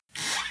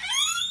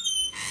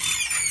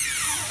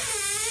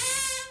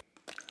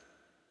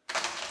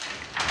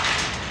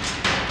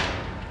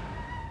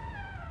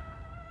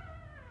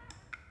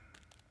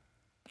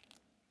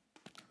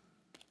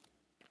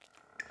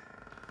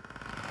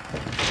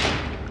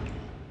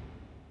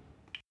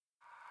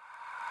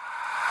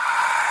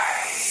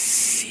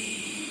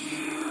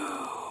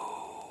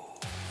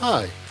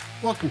Hi,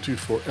 welcome to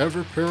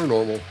Forever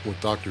Paranormal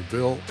with Dr.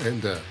 Bill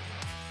and Deb.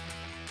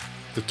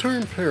 The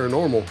term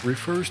paranormal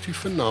refers to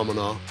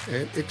phenomena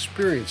and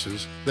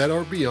experiences that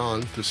are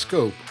beyond the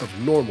scope of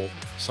normal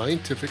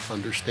scientific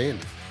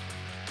understanding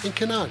and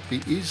cannot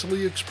be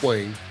easily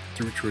explained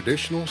through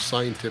traditional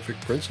scientific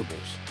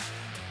principles.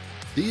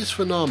 These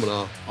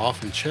phenomena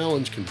often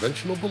challenge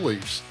conventional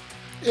beliefs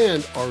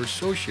and are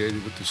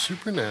associated with the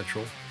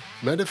supernatural,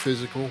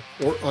 metaphysical,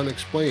 or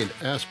unexplained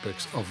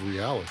aspects of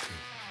reality.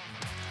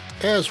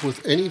 As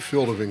with any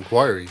field of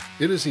inquiry,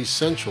 it is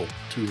essential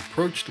to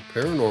approach the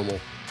paranormal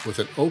with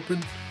an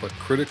open but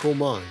critical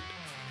mind,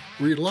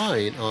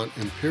 relying on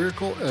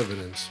empirical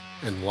evidence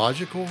and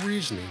logical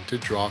reasoning to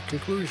draw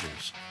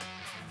conclusions.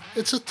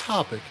 It's a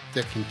topic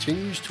that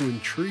continues to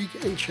intrigue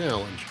and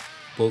challenge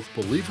both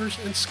believers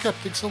and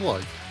skeptics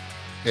alike,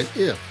 and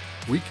if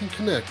we can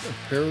connect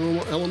a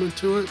paranormal element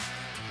to it,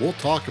 we'll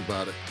talk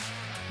about it.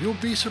 You'll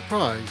be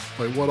surprised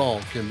by what all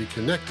can be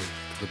connected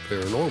to the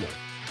paranormal.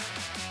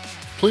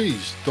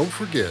 Please don't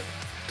forget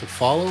to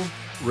follow,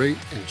 rate,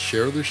 and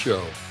share the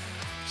show,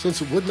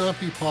 since it would not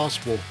be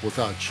possible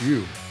without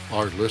you,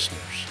 our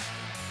listeners.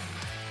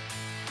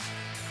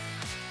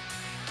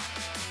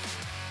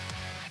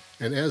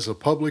 And as a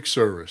public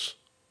service,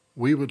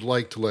 we would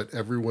like to let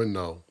everyone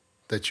know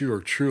that you are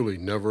truly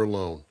never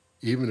alone,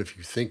 even if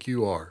you think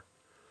you are.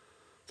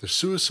 The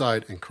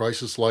Suicide and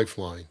Crisis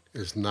Lifeline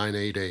is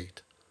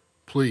 988.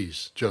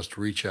 Please just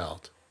reach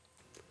out.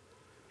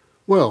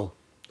 Well,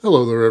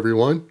 hello there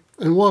everyone,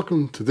 and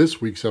welcome to this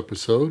week's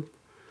episode,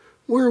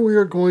 where we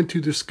are going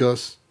to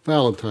discuss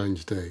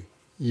Valentine's Day.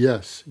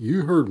 Yes,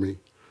 you heard me.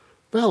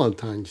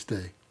 Valentine's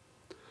Day.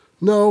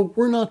 No,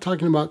 we're not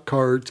talking about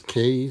cards,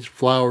 candies,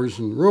 flowers,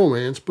 and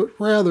romance, but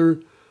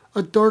rather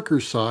a darker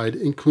side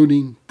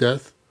including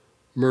death,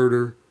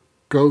 murder,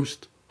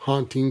 ghost,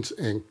 hauntings,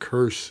 and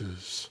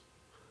curses.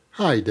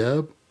 Hi,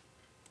 Deb.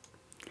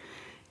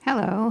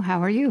 Hello,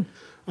 how are you?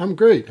 I'm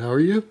great. How are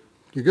you?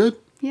 You good?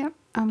 Yep,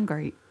 I'm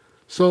great.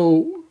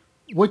 So,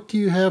 what do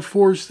you have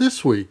for us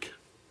this week?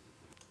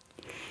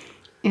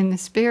 In the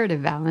spirit of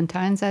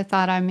Valentine's, I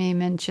thought I may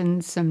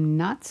mention some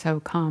not so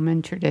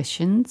common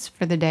traditions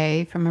for the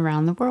day from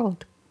around the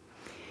world.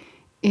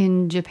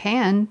 In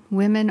Japan,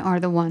 women are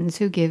the ones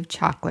who give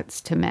chocolates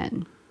to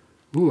men.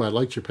 Ooh, I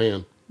like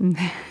Japan.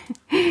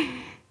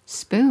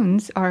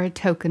 Spoons are a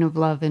token of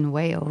love in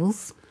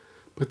Wales.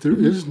 But there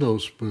is no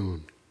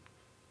spoon.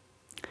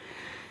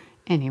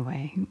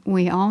 Anyway,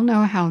 we all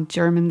know how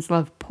Germans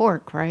love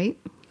pork, right?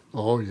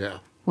 Oh, yeah.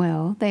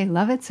 Well, they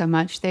love it so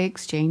much they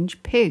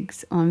exchange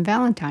pigs on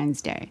Valentine's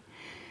Day.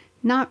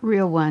 Not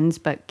real ones,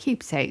 but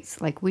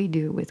keepsakes like we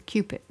do with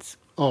cupids.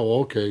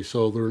 Oh, okay.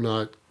 So they're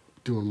not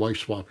doing wife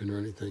swapping or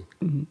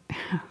anything.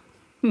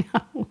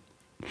 No.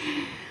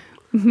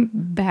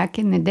 Back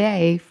in the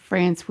day,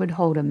 France would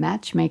hold a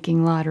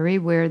matchmaking lottery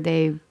where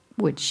they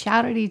would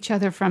shout at each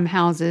other from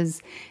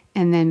houses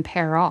and then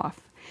pair off.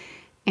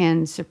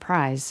 And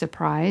surprise,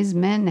 surprise,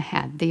 men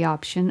had the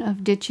option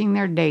of ditching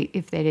their date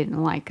if they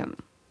didn't like him.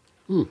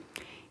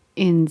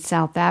 In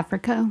South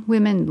Africa,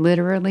 women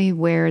literally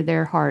wear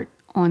their heart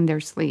on their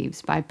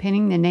sleeves by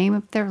pinning the name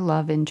of their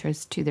love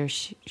interest to their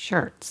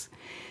shirts.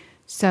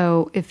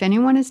 So if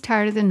anyone is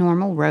tired of the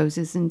normal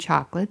roses and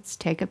chocolates,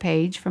 take a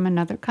page from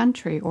another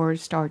country or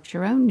start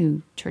your own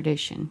new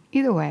tradition.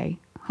 Either way,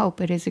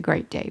 hope it is a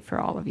great day for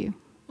all of you.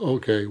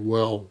 Okay,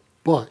 well,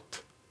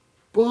 but,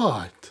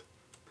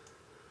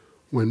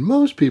 when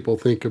most people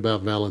think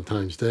about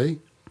Valentine's Day,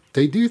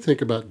 they do think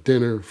about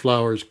dinner,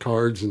 flowers,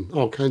 cards, and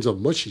all kinds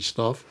of mushy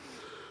stuff,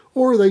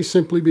 or they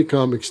simply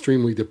become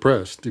extremely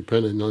depressed,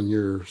 depending on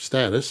your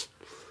status.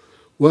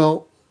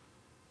 Well,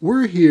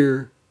 we're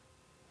here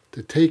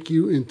to take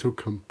you into a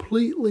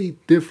completely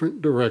different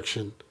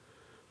direction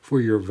for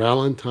your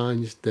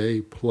Valentine's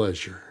Day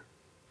pleasure.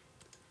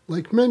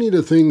 Like many of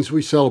the things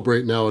we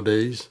celebrate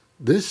nowadays,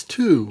 this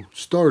too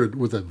started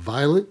with a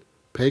violent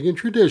pagan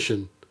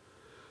tradition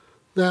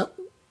that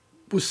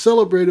was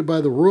celebrated by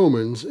the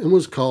Romans and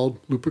was called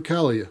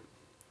Lupercalia.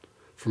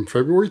 From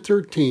February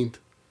 13th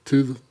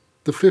to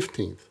the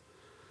 15th,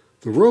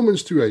 the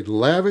Romans threw a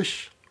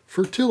lavish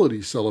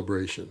fertility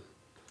celebration.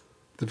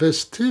 The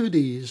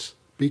festivities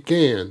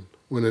began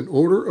when an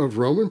order of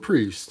Roman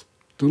priests,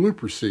 the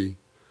Luperci,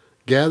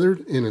 gathered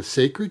in a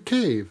sacred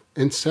cave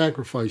and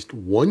sacrificed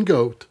one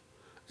goat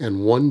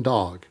and one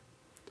dog.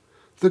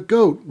 The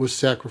goat was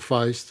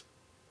sacrificed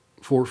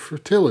for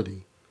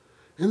fertility,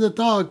 and the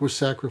dog was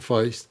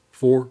sacrificed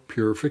for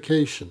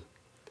purification.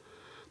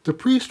 The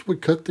priest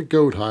would cut the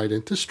goat hide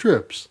into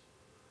strips,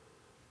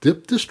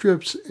 dip the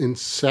strips in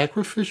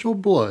sacrificial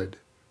blood,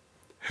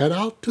 head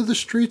out to the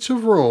streets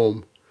of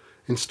Rome,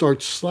 and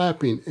start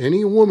slapping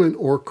any woman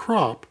or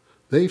crop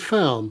they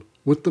found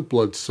with the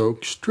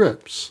blood-soaked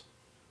strips.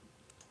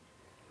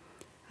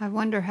 I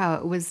wonder how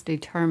it was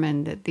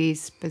determined that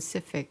these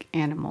specific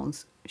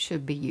animals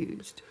should be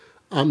used.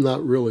 I'm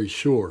not really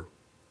sure.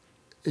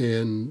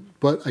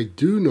 But I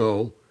do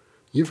know,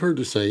 you've heard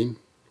the saying,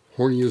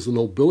 horny as an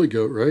old billy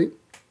goat, right?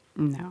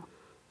 No.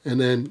 And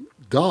then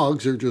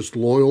dogs are just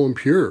loyal and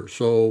pure.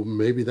 So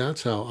maybe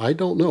that's how. I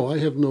don't know. I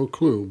have no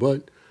clue.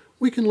 But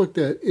we can look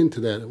into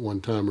that at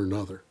one time or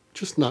another.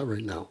 Just not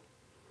right now.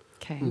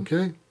 Okay.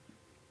 Okay?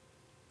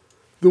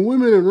 The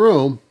women in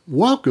Rome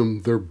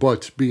welcomed their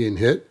butts being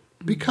hit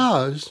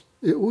because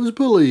it was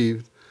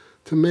believed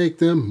to make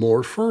them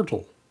more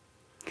fertile.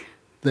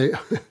 They,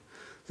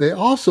 they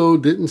also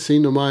didn't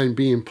seem to mind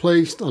being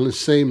placed on the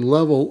same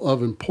level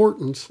of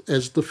importance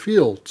as the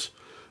fields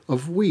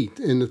of wheat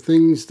and the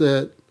things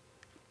that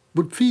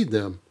would feed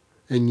them.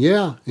 And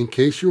yeah, in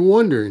case you're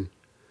wondering,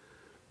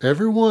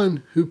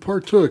 everyone who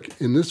partook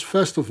in this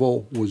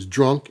festival was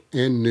drunk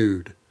and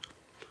nude.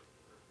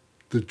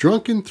 The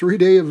drunken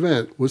 3-day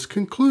event was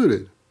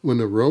concluded when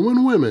the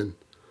Roman women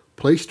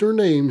placed their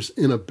names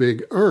in a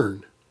big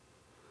urn.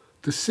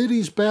 The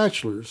city's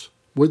bachelors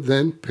would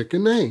then pick a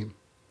name,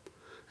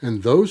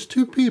 and those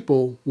two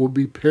people would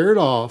be paired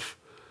off,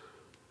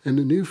 and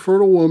the new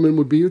fertile woman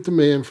would be with the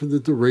man for the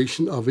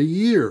duration of a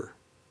year.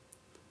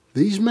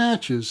 These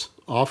matches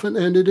often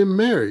ended in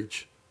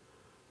marriage,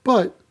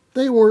 but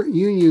they weren't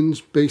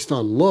unions based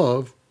on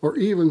love or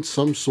even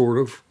some sort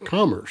of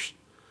commerce.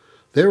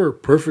 They were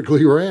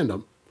perfectly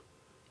random.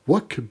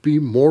 What could be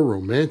more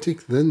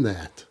romantic than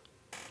that?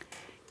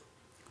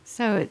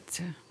 So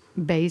it's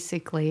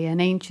basically an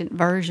ancient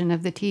version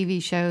of the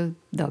TV show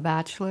The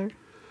Bachelor.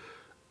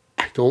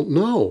 I don't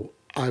know.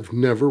 I've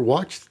never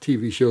watched the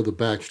TV show The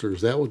Bachelor.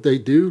 Is that what they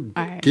do?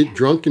 I- Get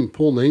drunk and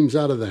pull names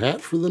out of the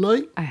hat for the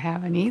night? I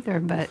haven't either,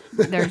 but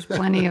there's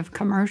plenty of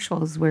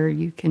commercials where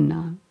you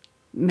can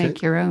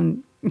make your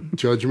own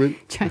Judgment?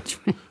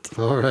 judgment.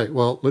 All right,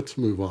 well, let's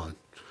move on.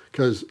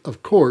 Because,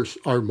 of course,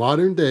 our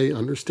modern day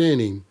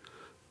understanding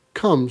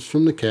comes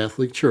from the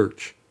Catholic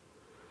Church.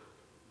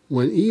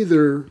 When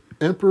either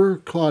Emperor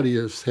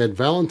Claudius had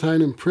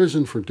Valentine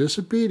imprisoned for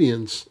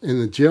disobedience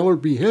and the jailer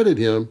beheaded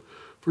him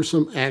for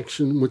some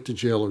action with the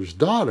jailer's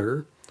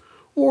daughter,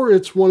 or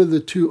it's one of the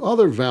two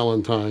other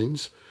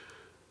Valentines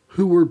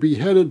who were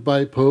beheaded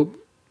by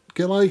Pope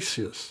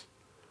Gelasius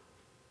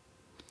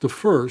the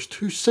first,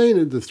 who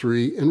sainted the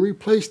three and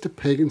replaced the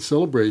pagan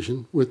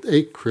celebration with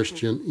a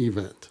Christian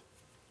event.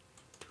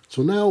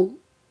 So now,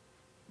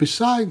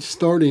 besides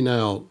starting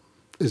out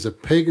as a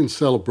pagan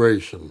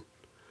celebration,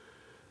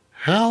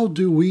 how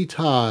do we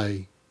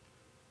tie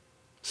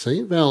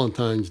St.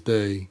 Valentine's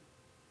Day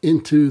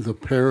into the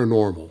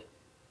paranormal?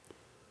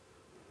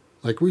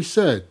 Like we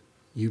said,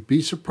 you'd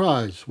be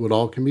surprised what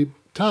all can be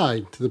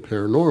tied to the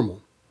paranormal.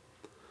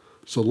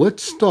 So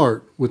let's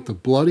start with the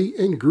bloody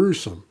and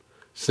gruesome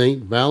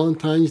St.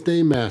 Valentine's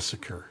Day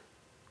Massacre.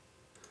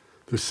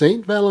 The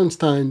St.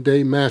 Valentine's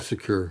Day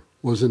Massacre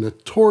was a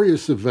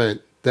notorious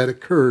event that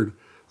occurred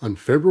on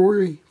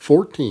February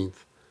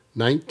 14th,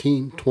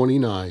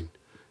 1929,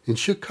 in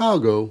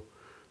Chicago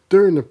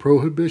during the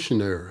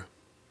Prohibition era.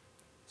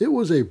 It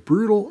was a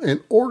brutal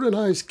and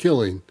organized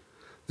killing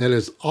that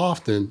is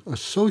often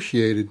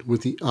associated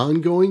with the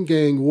ongoing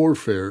gang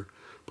warfare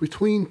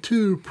between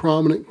two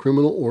prominent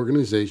criminal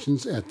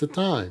organizations at the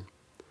time.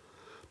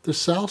 The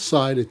South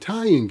Side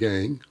Italian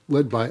gang,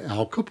 led by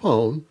Al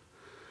Capone,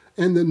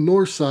 and the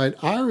North Side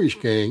Irish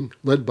gang,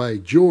 led by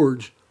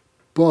George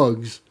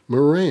Bugs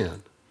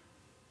Moran.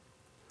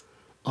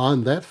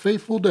 On that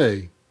fateful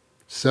day,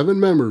 7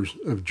 members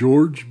of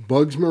George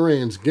Bugs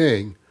Moran's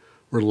gang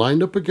were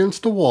lined up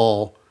against a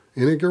wall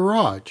in a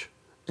garage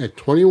at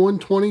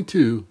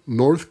 2122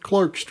 North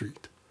Clark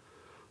Street.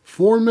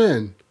 4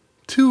 men,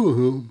 2 of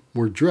whom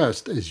were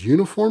dressed as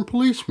uniformed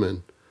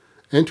policemen,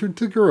 entered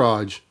the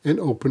garage and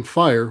opened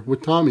fire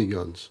with Tommy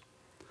guns.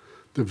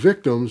 The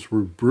victims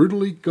were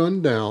brutally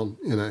gunned down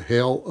in a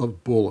hail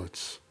of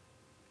bullets.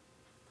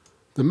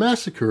 The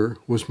massacre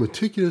was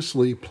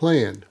meticulously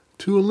planned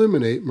to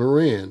eliminate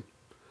Moran,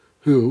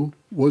 who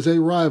was a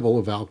rival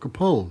of Al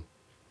Capone.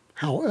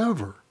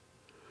 However,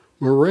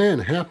 Moran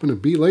happened to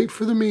be late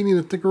for the meeting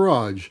at the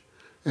garage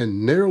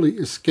and narrowly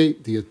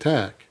escaped the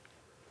attack.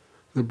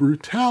 The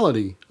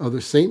brutality of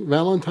the St.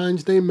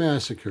 Valentine's Day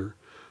Massacre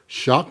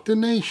shocked the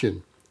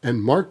nation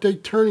and marked a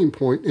turning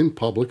point in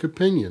public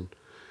opinion,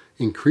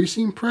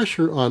 increasing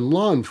pressure on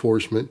law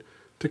enforcement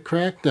to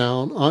crack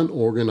down on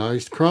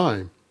organized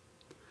crime.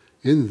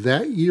 In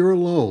that year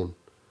alone,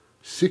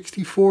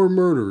 64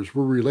 murders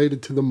were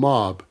related to the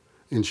mob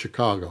in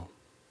Chicago.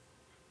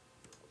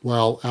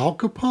 While Al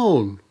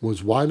Capone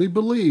was widely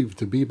believed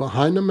to be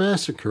behind the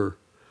massacre,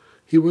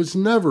 he was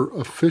never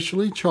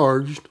officially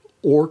charged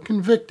or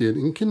convicted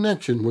in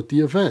connection with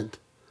the event.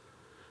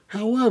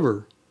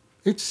 However,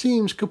 it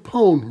seems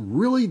Capone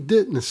really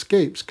didn't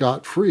escape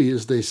scot-free,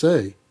 as they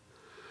say.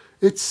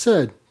 It's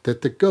said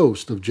that the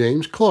ghost of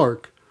James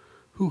Clark,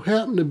 who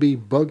happened to be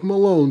Bug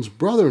Malone's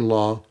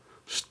brother-in-law,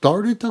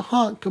 started to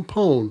haunt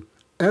Capone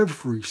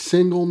every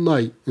single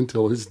night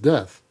until his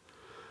death.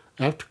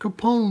 After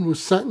Capone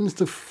was sentenced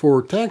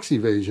for tax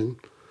evasion,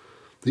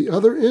 the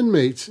other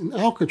inmates in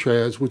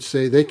Alcatraz would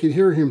say they could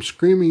hear him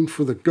screaming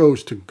for the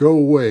ghost to go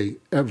away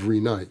every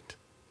night.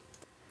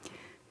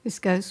 This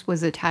ghost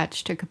was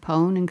attached to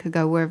Capone and could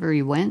go wherever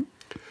he went.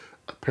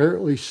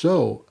 Apparently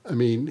so. I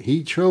mean,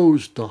 he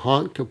chose to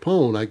haunt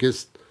Capone. I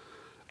guess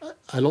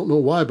I don't know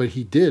why, but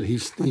he did. He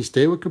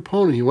stayed with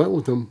Capone and he went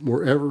with him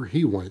wherever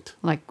he went.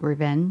 Like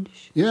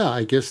revenge? Yeah,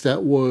 I guess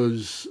that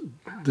was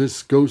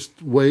this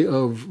ghost way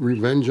of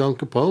revenge on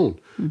Capone.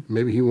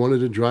 Maybe he wanted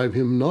to drive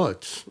him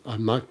nuts.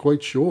 I'm not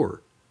quite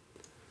sure.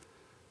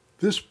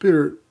 This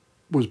spirit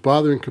was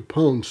bothering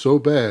Capone so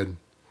bad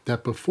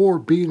that before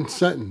being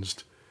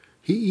sentenced,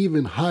 he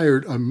even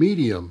hired a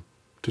medium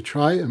to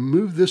try and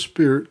move this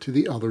spirit to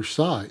the other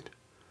side.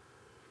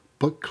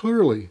 But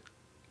clearly,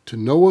 to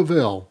no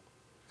avail,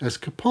 as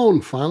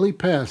Capone finally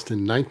passed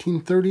in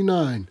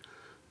 1939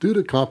 due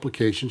to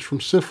complications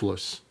from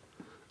syphilis,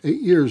 8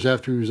 years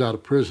after he was out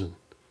of prison.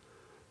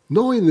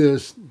 Knowing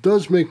this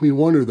does make me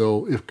wonder,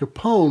 though, if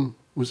Capone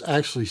was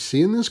actually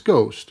seeing this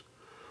ghost,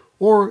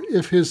 or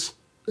if his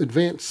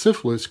advanced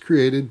syphilis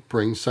created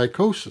brain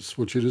psychosis,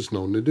 which it is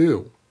known to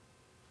do.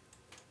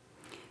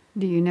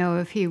 Do you know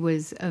if he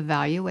was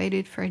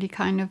evaluated for any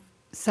kind of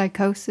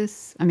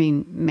psychosis? I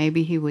mean,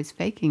 maybe he was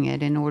faking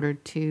it in order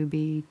to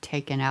be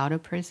taken out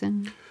of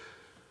prison?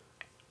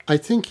 I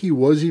think he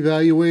was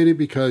evaluated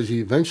because he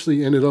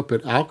eventually ended up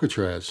at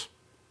Alcatraz.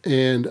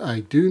 And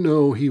I do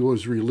know he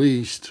was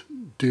released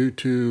due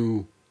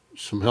to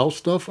some health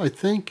stuff, I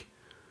think.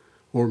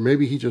 Or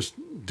maybe he just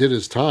did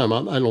his time.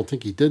 I don't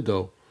think he did,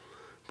 though.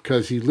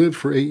 Because he lived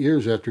for 8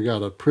 years after he got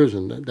out of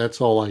prison.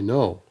 That's all I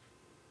know.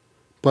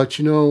 But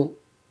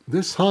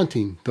this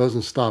haunting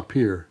doesn't stop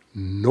here.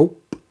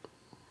 Nope.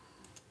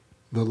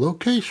 The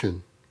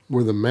location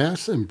where the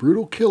mass and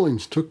brutal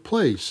killings took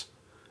place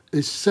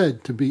is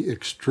said to be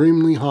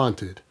extremely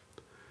haunted.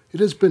 It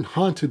has been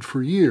haunted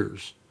for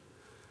years.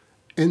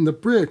 And the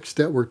bricks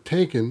that were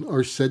taken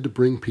are said to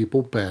bring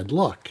people bad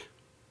luck.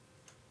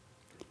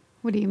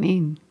 What do you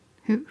mean?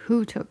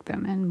 Who took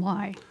them and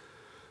why?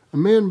 A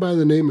man by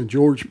the name of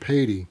George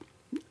Patey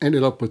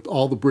ended up with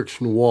all the bricks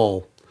from the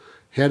wall,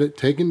 had it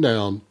taken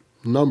down,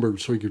 numbered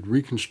so he could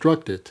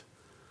reconstruct it.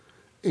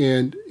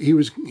 And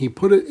he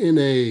put it in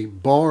a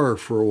bar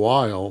for a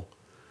while,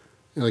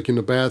 like in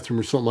the bathroom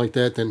or something like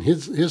that. Then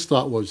his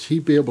thought was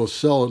he'd be able to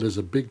sell it as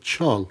a big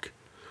chunk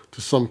to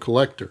some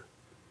collector.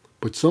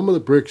 But some of the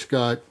bricks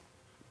got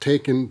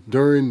taken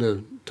during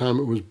the time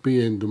it was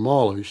being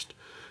demolished,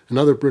 and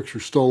other bricks were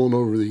stolen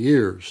over the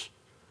years.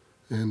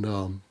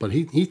 And but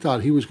he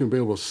thought he was going to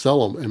be able to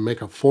sell them and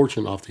make a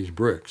fortune off these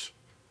bricks.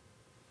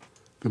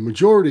 The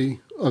majority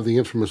of the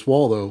infamous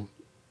wall, though,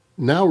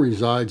 now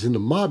resides in the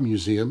Mob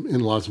Museum in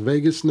Las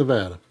Vegas,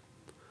 Nevada.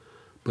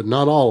 But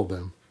not all of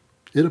them.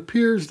 It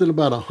appears that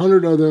about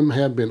 100 of them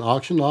have been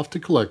auctioned off to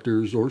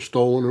collectors or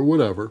stolen or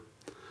whatever.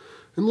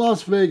 And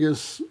Las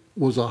Vegas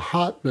was a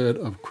hotbed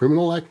of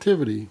criminal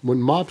activity when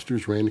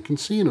mobsters ran the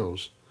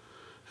casinos,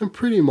 and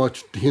pretty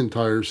much the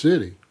entire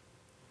city.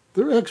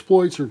 Their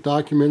exploits are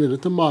documented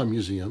at the Mob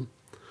Museum,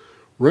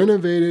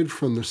 renovated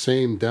from the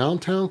same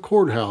downtown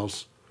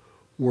courthouse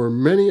where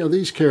many of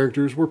these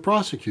characters were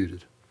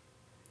prosecuted.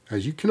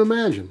 As you can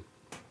imagine,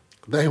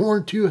 they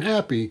weren't too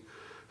happy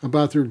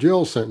about their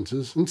jail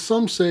sentences, and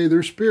some say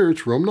their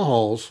spirits roam the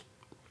halls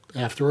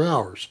after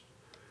hours.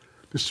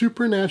 The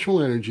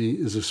supernatural energy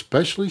is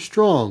especially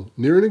strong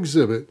near an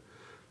exhibit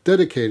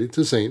dedicated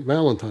to St.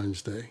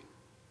 Valentine's Day.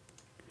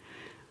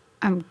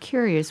 I'm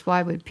curious,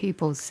 why would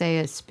people say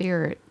a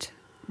spirit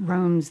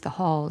roams the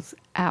halls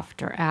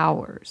after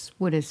hours?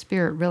 Would a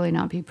spirit really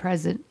not be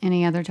present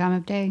any other time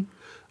of day?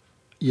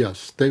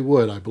 Yes, they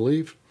would, I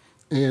believe.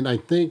 And I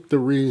think the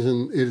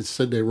reason it is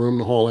said they roam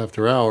the hall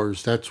after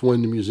hours, that's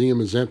when the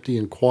museum is empty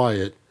and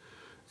quiet,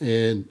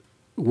 and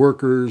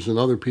workers and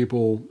other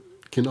people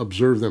can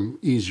observe them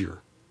easier.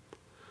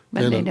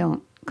 But And they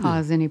don't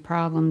cause any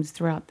problems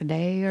throughout the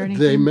day or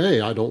anything? they may,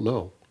 I don't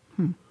know.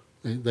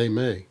 They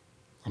may.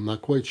 I'm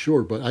not quite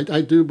sure, but I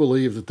do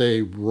believe that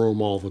they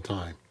roam all the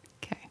time.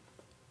 Okay.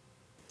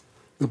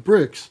 The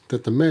bricks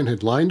that the men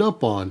had lined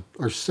up on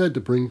are said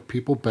to bring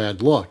people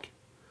bad luck.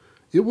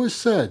 It was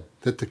said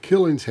that the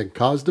killings had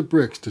caused the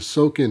bricks to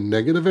soak in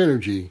negative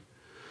energy,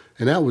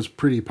 and that was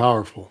pretty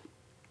powerful.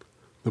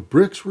 The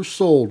bricks were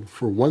sold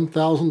for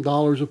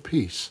 $1,000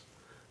 apiece.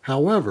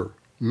 However,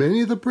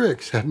 many of the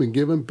bricks have been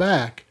given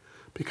back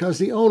because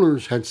the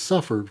owners had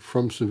suffered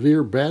from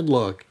severe bad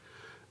luck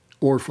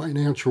or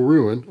financial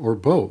ruin, or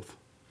both.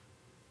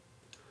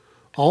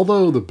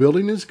 Although the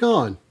building is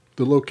gone,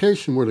 the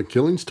location where the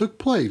killings took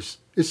place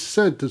is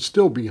said to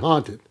still be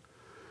haunted.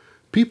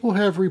 People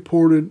have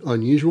reported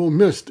unusual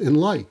mist and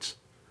lights.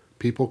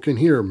 People can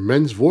hear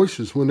men's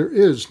voices when there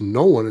is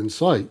no one in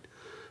sight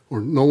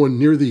or no one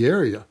near the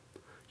area.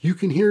 You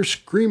can hear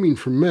screaming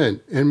from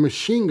men and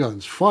machine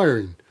guns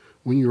firing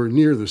when you are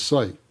near the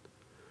site.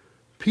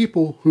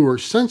 People who are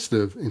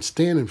sensitive and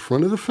stand in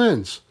front of the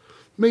fence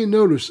may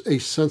notice a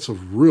sense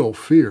of real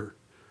fear.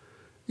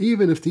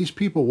 Even if these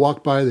people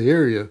walk by the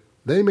area,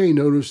 they may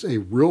notice a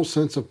real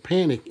sense of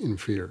panic and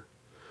fear.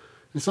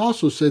 It's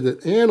also said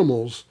that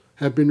animals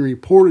have been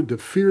reported to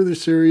fear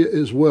this area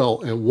as well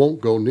and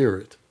won't go near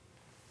it.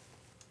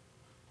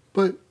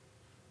 But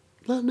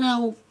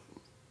now,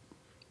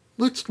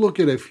 let's look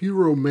at a few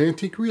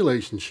romantic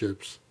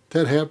relationships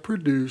that have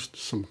produced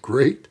some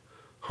great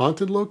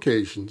haunted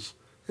locations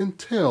and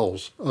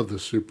tales of the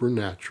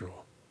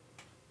supernatural.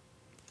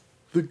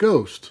 The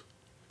ghost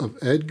of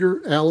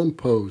Edgar Allan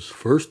Poe's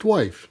first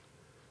wife,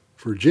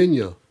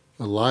 Virginia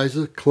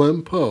Eliza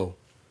Clem Poe,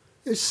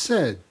 is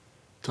said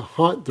to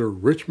haunt their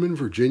Richmond,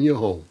 Virginia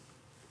home.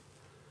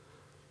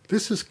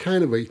 This is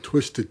kind of a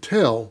twisted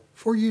tale,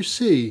 for you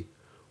see,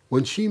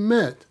 when she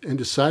met and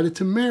decided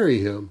to marry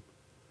him,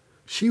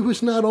 she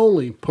was not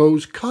only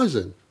Poe's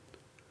cousin,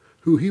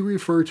 who he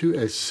referred to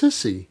as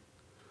Sissy,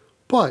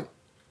 but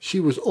she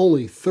was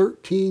only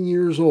 13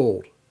 years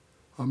old,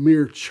 a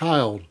mere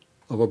child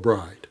of a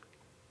bride.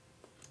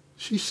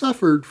 She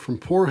suffered from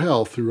poor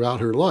health throughout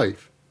her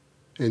life,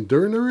 and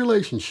during the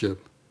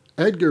relationship,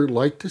 Edgar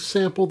liked to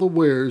sample the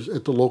wares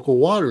at the local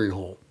watering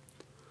hole.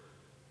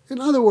 In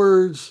other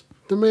words,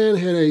 the man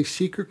had a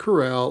secret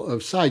corral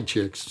of side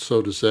chicks,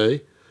 so to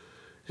say,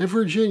 and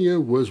Virginia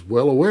was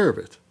well aware of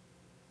it.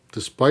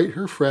 Despite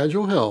her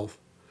fragile health,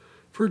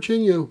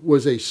 Virginia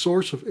was a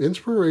source of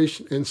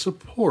inspiration and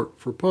support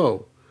for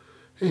Poe,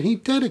 and he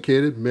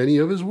dedicated many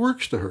of his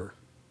works to her.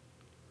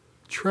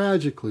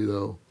 Tragically,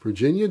 though,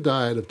 Virginia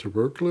died of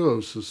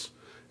tuberculosis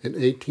in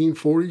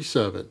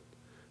 1847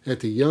 at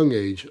the young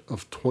age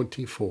of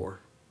 24.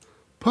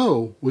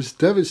 Poe was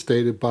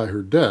devastated by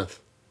her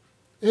death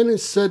and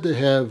is said to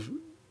have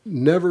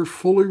never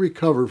fully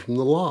recovered from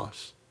the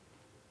loss.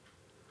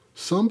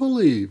 Some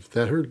believe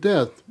that her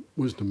death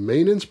was the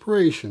main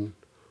inspiration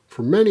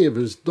for many of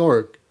his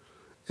dark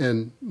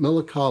and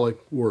melancholic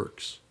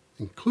works,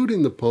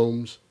 including the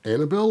poems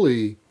Annabel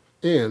Lee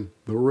and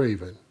The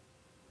Raven.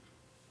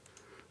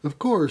 Of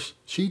course,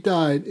 she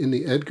died in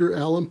the Edgar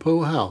Allan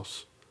Poe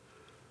house.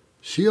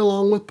 She,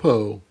 along with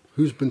Poe,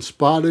 who's been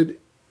spotted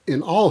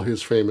in all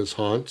his famous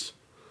haunts,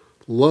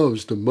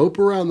 loves to mope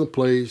around the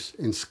place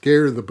and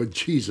scare the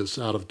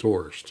bejesus out of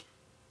tourists.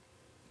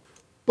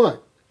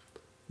 But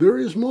there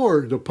is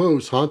more to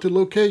Poe's haunted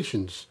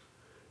locations,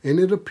 and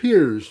it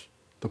appears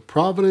the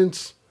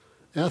Providence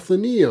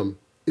Athenaeum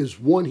is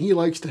one he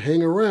likes to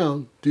hang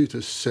around due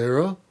to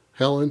Sarah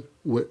Helen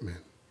Whitman.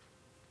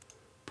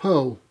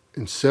 Poe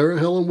and Sarah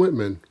Helen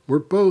Whitman were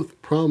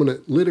both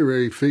prominent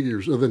literary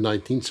figures of the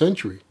 19th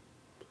century.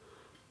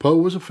 Poe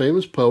was a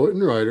famous poet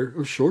and writer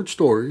of short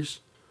stories,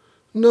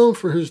 known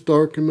for his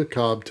dark and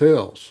macabre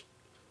tales.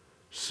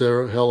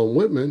 Sarah Helen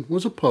Whitman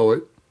was a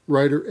poet,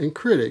 writer, and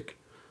critic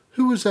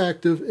who was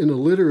active in the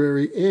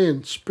literary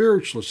and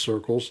spiritualist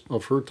circles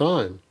of her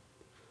time.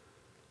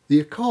 The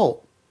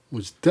occult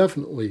was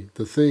definitely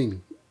the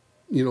thing,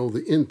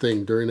 the in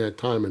thing during that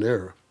time and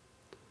era.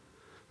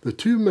 The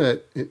two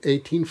met in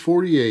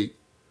 1848,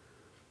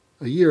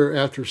 a year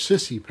after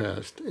Sissy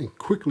passed, and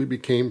quickly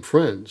became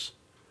friends,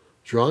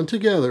 drawn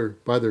together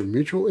by their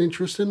mutual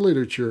interest in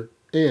literature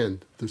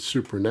and the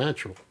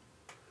supernatural.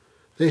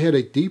 They had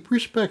a deep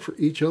respect for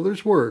each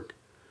other's work,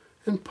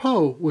 and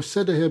Poe was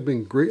said to have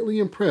been greatly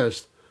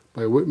impressed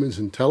by Whitman's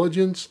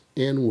intelligence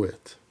and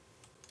wit.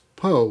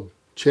 Poe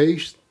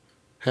chased,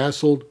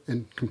 hassled,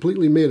 and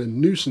completely made a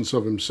nuisance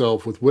of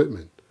himself with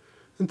Whitman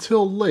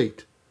until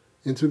late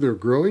into their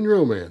growing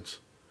romance,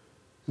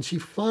 and she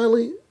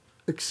finally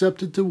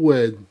accepted to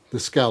wed the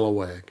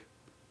scalawag.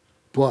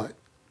 But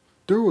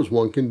there was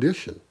one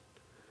condition.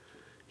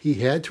 He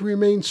had to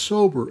remain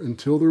sober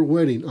until their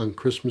wedding on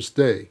Christmas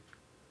Day,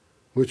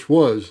 which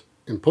was,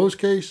 in Poe's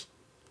case,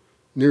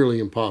 nearly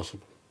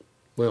impossible.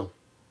 Well,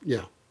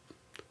 yeah.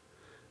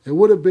 It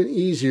would have been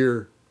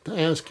easier to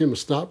ask him to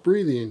stop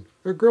breathing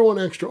or grow an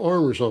extra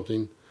arm or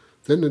something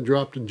than to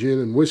drop the gin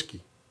and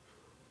whiskey.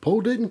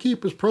 Poe didn't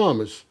keep his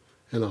promise,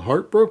 and a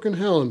heartbroken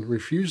Helen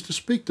refused to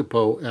speak to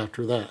Poe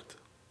after that.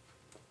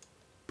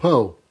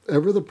 Poe,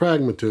 ever the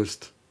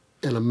pragmatist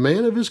and a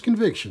man of his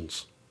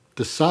convictions,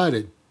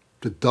 decided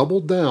to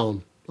double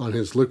down on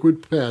his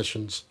liquid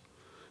passions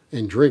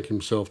and drink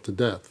himself to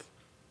death.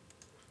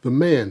 The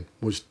man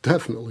was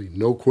definitely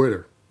no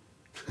quitter.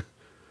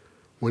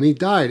 When he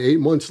died 8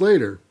 months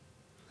later,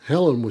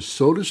 Helen was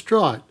so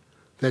distraught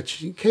that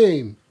she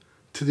came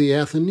to the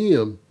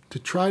Athenaeum to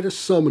try to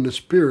summon the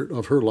spirit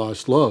of her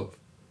lost love.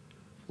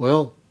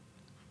 Well,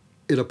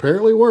 it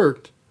apparently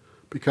worked,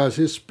 because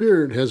his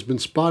spirit has been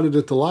spotted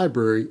at the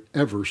library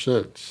ever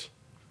since.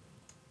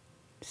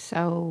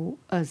 So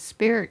a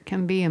spirit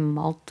can be in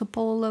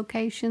multiple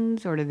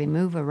locations, or do they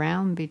move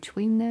around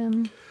between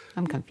them?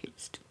 I'm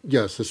confused.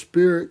 Yes, a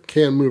spirit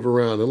can move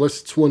around,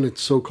 unless it's one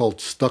that's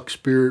so-called stuck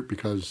spirit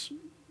because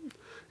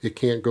it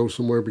can't go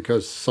somewhere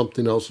because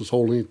something else is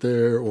holding it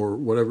there or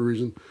whatever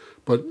reason.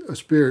 But a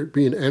spirit,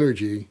 being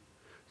energy,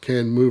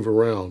 can move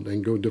around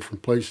and go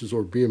different places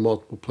or be in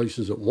multiple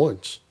places at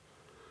once.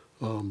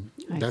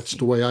 That's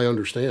the way I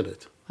understand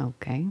it.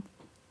 Okay.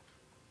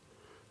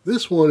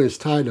 This one is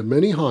tied to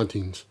many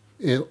hauntings,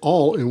 and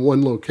all in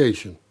one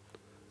location.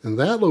 And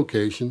that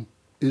location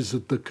is the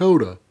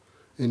Dakota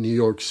in New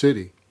York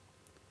City.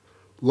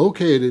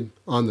 Located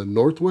on the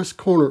northwest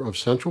corner of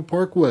Central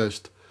Park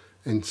West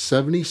and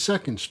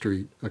 72nd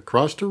Street,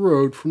 across the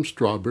road from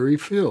Strawberry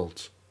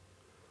Fields.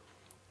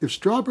 If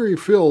Strawberry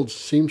Fields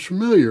seems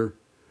familiar,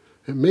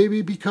 it may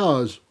be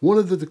because one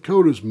of the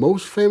Dakota's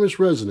most famous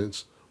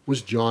residents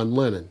was John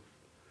Lennon.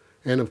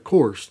 And of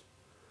course,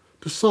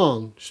 the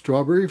song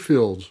Strawberry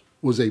Fields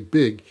was a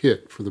big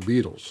hit for the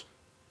Beatles.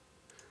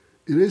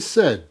 It is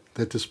said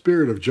that the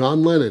spirit of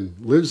John Lennon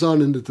lives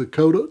on in the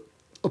Dakota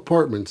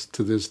apartments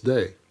to this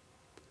day.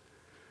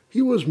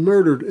 He was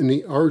murdered in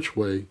the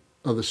archway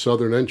of the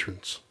southern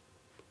entrance.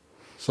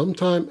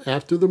 Sometime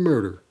after the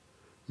murder,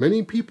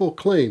 many people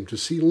claim to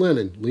see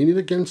Lennon leaning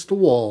against the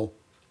wall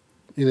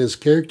in his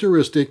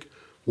characteristic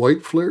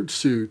white flared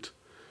suit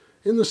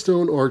in the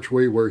stone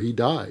archway where he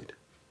died.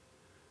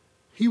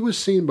 He was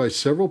seen by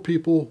several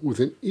people with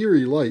an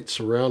eerie light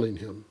surrounding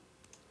him.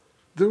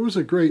 There was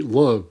a great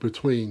love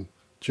between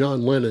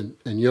John Lennon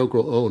and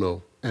Yoko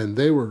Ono, and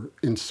they were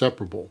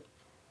inseparable.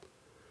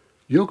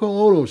 Yoko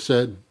Ono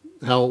said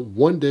how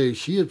one day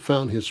she had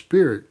found his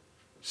spirit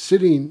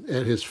sitting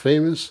at his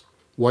famous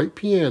white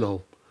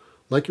piano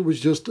like it was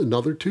just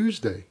another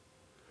Tuesday.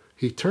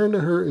 He turned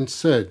to her and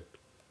said,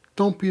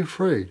 "Don't be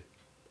afraid,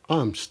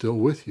 I'm still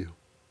with you."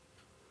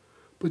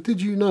 But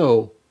did you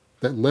know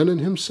that Lennon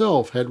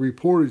himself had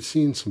reported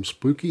seeing some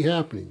spooky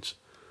happenings?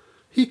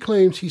 He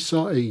claims he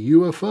saw a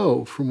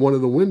UFO from one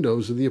of the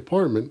windows of the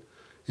apartment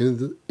in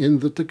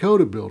the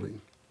Dakota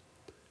building.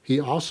 He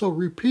also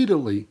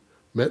repeatedly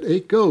met a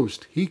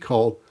ghost he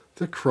called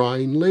the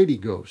Crying Lady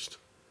Ghost.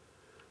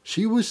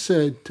 She was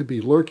said to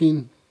be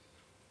lurking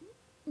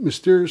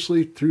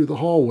mysteriously through the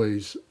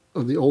hallways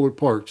of the older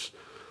parts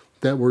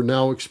that were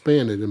now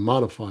expanded and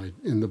modified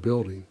in the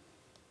building.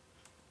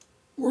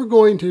 We're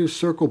going to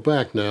circle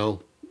back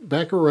now,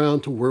 back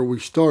around to where we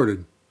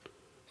started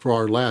for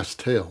our last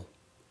tale.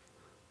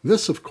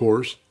 This, of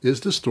course,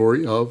 is the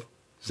story of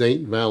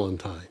Saint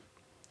Valentine,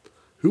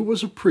 who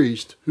was a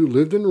priest who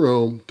lived in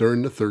Rome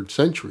during the 3rd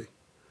century.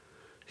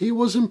 He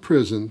was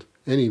imprisoned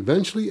and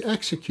eventually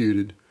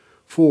executed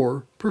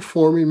for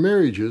performing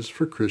marriages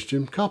for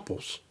Christian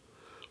couples,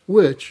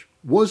 which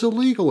was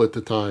illegal at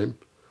the time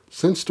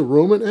since the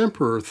Roman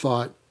emperor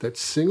thought that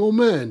single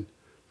men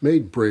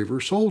made braver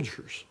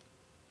soldiers.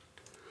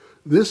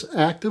 This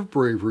act of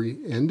bravery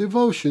and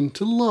devotion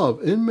to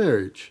love and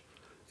marriage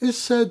is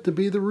said to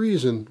be the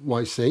reason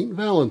why Saint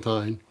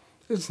Valentine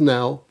is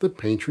now the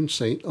patron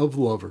saint of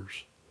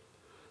lovers.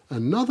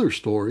 Another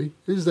story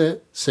is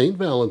that Saint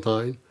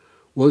Valentine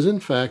was in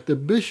fact a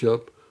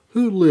bishop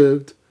who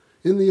lived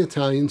in the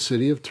Italian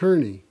city of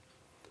Terni.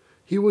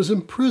 He was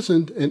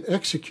imprisoned and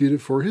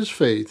executed for his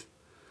faith,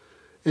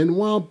 and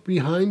while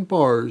behind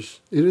bars,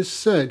 it is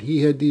said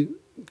he had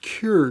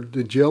cured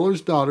the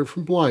jailer's daughter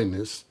from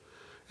blindness,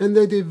 and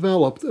they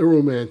developed a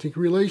romantic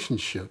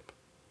relationship.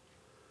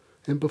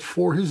 And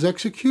before his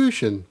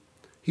execution,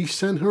 he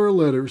sent her a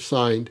letter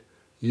signed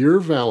Your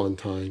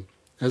Valentine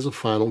as a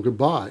final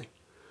goodbye,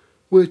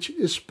 which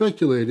is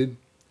speculated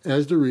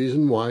as the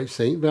reason why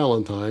Saint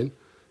Valentine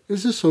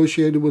is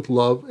associated with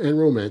love and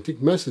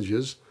romantic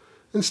messages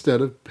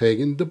instead of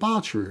pagan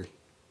debauchery.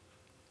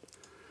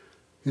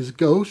 His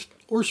ghost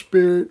or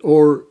spirit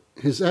or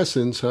his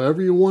essence,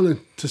 however you wanted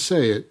to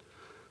say it,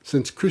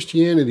 since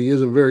Christianity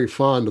isn't very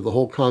fond of the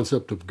whole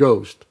concept of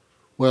ghost,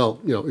 well,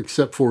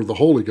 except for the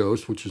Holy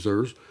Ghost, which is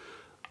theirs,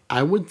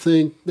 I would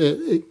think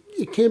that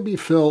it can be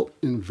felt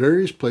in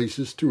various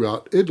places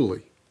throughout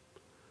Italy,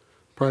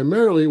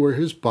 primarily where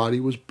his body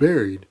was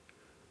buried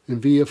in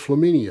Via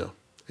Flaminia,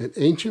 an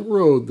ancient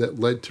road that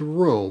led to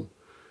Rome,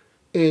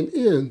 and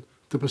in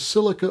the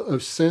Basilica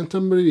of Santa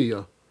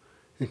Maria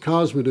in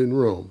Cosmeda in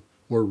Rome,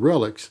 where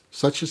relics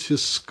such as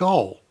his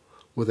skull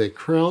with a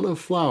crown of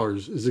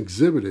flowers is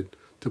exhibited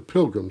to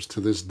pilgrims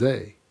to this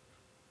day.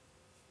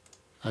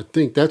 I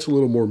think that's a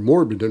little more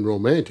morbid than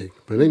romantic,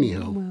 but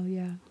anyhow. Well,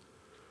 yeah.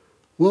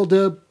 Well,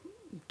 Deb,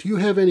 do you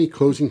have any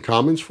closing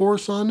comments for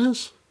us on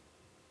this?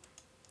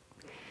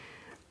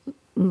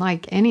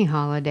 Like any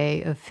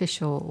holiday,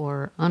 official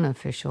or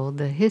unofficial,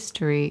 the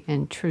history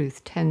and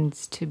truth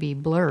tends to be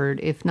blurred,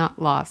 if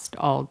not lost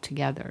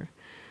altogether.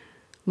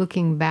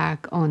 Looking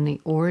back on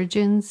the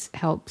origins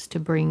helps to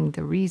bring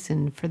the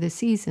reason for the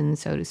season,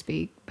 so to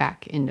speak,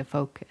 back into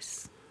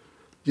focus.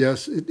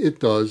 Yes, it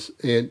does.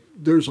 And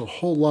there's a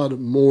whole lot of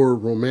more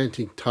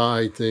romantic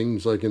tie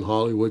things like in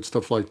Hollywood,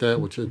 stuff like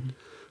that, which I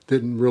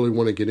didn't really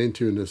want to get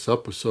into in this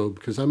episode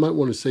because I might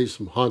want to say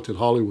some haunted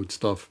Hollywood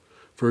stuff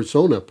for its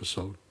own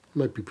episode.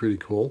 Might be pretty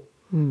cool.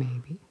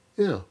 Maybe.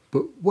 Yeah,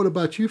 but what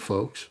about you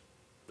folks?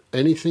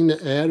 Anything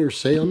to add or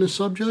say on this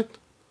subject?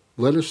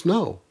 Let us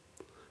know.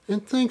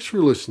 And thanks for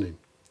listening.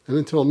 And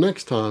until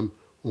next time,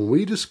 when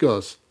we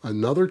discuss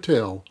another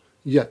tale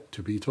yet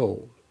to be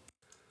told.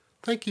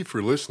 Thank you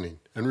for listening,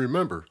 and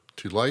remember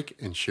to like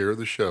and share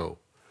the show.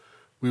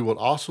 We would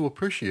also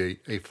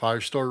appreciate a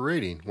 5-star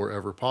rating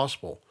wherever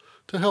possible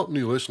to help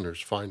new listeners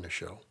find the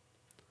show.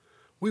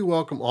 We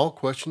welcome all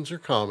questions or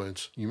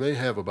comments you may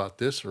have about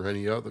this or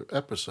any other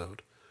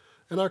episode,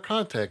 and our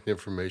contact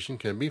information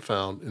can be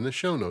found in the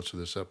show notes of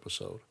this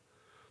episode.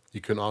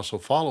 You can also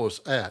follow us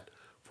at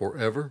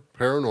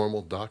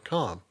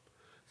foreverparanormal.com,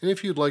 and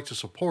if you'd like to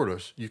support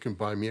us, you can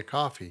buy me a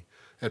coffee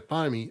at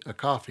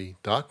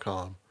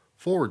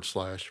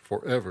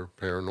buymeacoffee.com/forever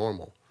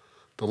paranormal.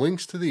 The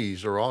links to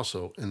these are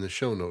also in the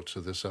show notes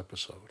of this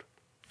episode.